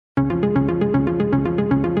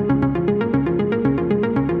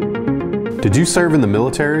Did you serve in the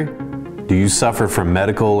military? Do you suffer from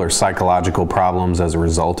medical or psychological problems as a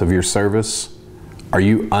result of your service? Are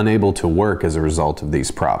you unable to work as a result of these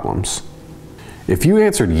problems? If you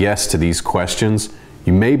answered yes to these questions,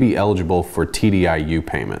 you may be eligible for TDIU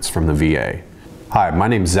payments from the VA. Hi, my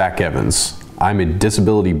name is Zack Evans. I'm a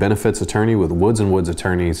disability benefits attorney with Woods & Woods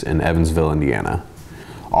Attorneys in Evansville, Indiana.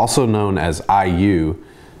 Also known as IU,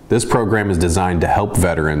 this program is designed to help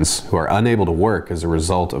veterans who are unable to work as a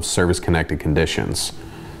result of service-connected conditions.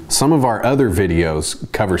 Some of our other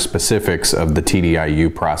videos cover specifics of the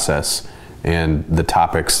TDIU process and the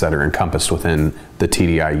topics that are encompassed within the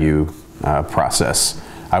TDIU process.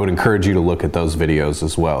 I would encourage you to look at those videos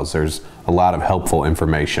as well, as there's a lot of helpful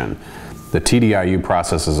information. The TDIU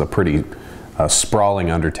process is a pretty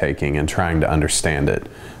sprawling undertaking in trying to understand it,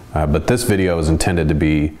 but this video is intended to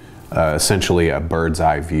be essentially a bird's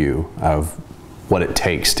eye view of what it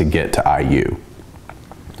takes to get to IU.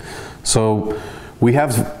 So we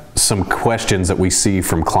have some questions that we see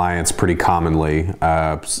from clients pretty commonly.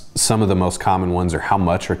 Some of the most common ones are, how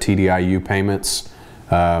much are TDIU payments?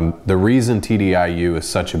 The reason TDIU is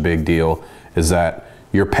such a big deal is that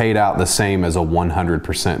you're paid out the same as a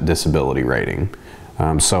 100% disability rating.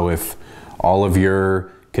 So if all of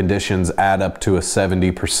your conditions add up to a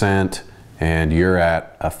 70%, and you're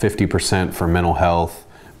at a 50% for mental health,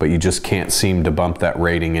 but you just can't seem to bump that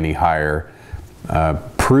rating any higher,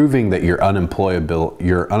 proving that you're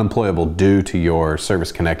unemployable due to your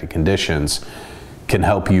service-connected conditions can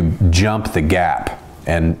help you jump the gap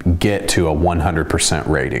and get to a 100%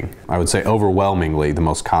 rating. I would say overwhelmingly the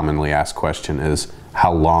most commonly asked question is,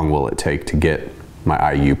 how long will it take to get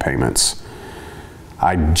my IU payments?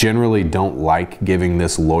 I generally don't like giving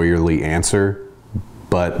this lawyerly answer,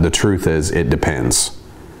 but the truth is, it depends.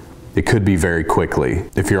 It could be very quickly.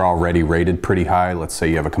 If you're already rated pretty high, let's say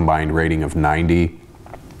you have a combined rating of 90,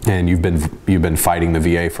 and you've been fighting the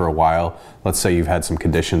VA for a while. Let's say you've had some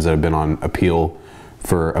conditions that have been on appeal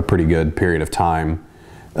for a pretty good period of time.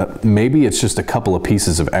 Maybe it's just a couple of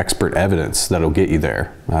pieces of expert evidence that'll get you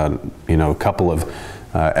there. You know, a couple of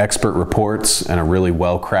expert reports and a really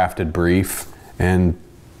well-crafted brief, and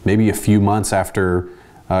maybe a few months after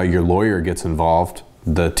your lawyer gets involved,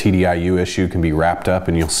 the TDIU issue can be wrapped up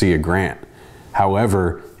and you'll see a grant.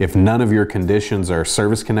 However, if none of your conditions are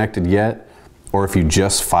service-connected yet, or if you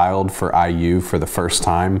just filed for IU for the first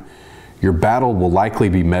time, your battle will likely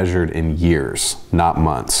be measured in years, not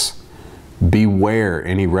months. Beware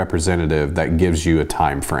any representative that gives you a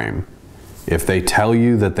time frame. If they tell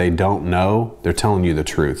you that they don't know, they're telling you the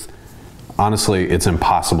truth. Honestly, it's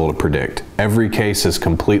impossible to predict. Every case is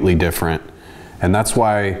completely different, and that's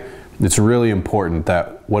why it's really important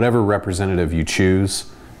that whatever representative you choose,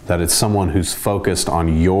 that it's someone who's focused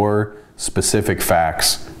on your specific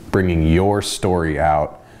facts, bringing your story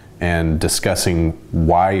out, and discussing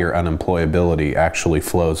why your unemployability actually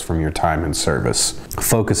flows from your time in service.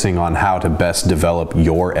 Focusing on how to best develop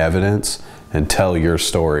your evidence and tell your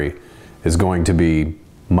story is going to be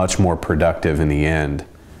much more productive in the end,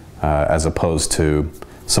 as opposed to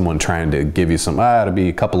someone trying to give you some, it'll be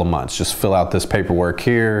a couple of months, just fill out this paperwork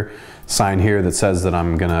here, sign here that says that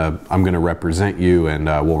I'm gonna represent you, and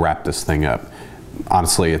we'll wrap this thing up.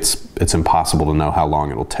 Honestly, it's impossible to know how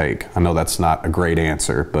long it'll take. I know that's not a great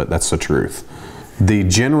answer, but that's the truth. The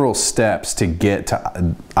general steps to get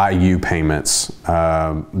to IU payments,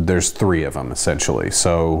 there's 3 of them essentially.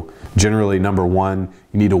 So generally, number 1,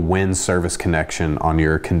 you need to win service connection on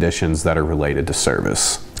your conditions that are related to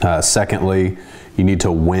service. Secondly, you need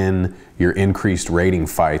to win your increased rating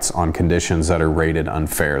fights on conditions that are rated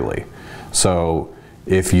unfairly. So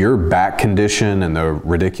if your back condition and the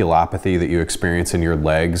radiculopathy that you experience in your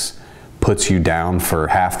legs puts you down for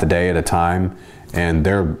half the day at a time, and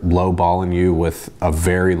they're lowballing you with a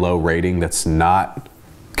very low rating that's not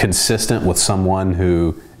consistent with someone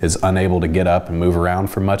who is unable to get up and move around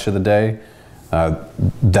for much of the day,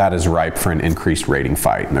 that is ripe for an increased rating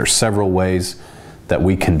fight. And there's several ways that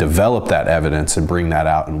we can develop that evidence and bring that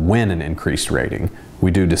out and win an increased rating. We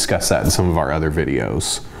do discuss that in some of our other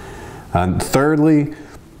videos. Thirdly,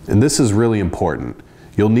 and this is really important,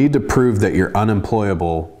 you'll need to prove that you're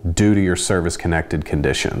unemployable due to your service-connected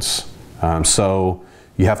conditions. So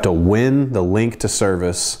you have to win the link to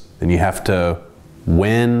service, and you have to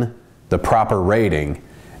win the proper rating,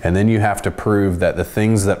 and then you have to prove that the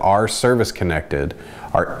things that are service-connected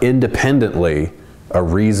are independently a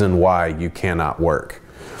reason why you cannot work.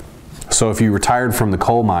 So if you retired from the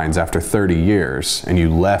coal mines after 30 years and you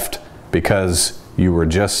left because you were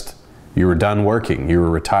done working, you were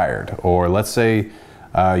retired, or let's say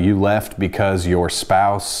you left because your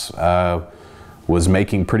spouse was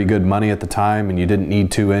making pretty good money at the time and you didn't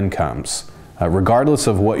need 2 incomes, regardless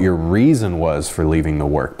of what your reason was for leaving the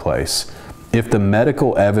workplace, if the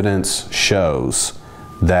medical evidence shows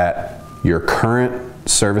that your current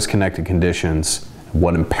service-connected conditions,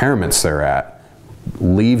 what impairments they're at,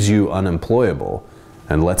 leaves you unemployable,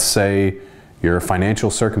 and let's say your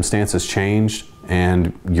financial circumstances changed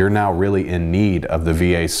and you're now really in need of the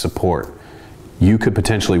VA's support, you could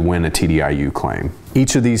potentially win a TDIU claim.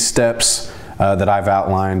 Each of these steps that I've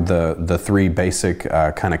outlined, the three basic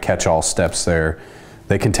kind of catch-all steps there,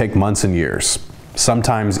 they can take months and years.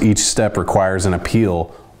 Sometimes each step requires an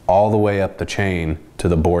appeal all the way up the chain to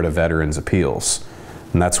the Board of Veterans Appeals.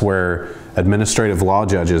 And that's where administrative law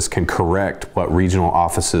judges can correct what regional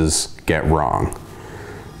offices get wrong.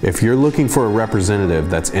 If you're looking for a representative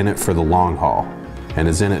that's in it for the long haul and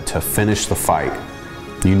is in it to finish the fight,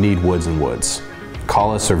 you need Woods & Woods.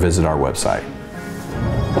 Call us or visit our website.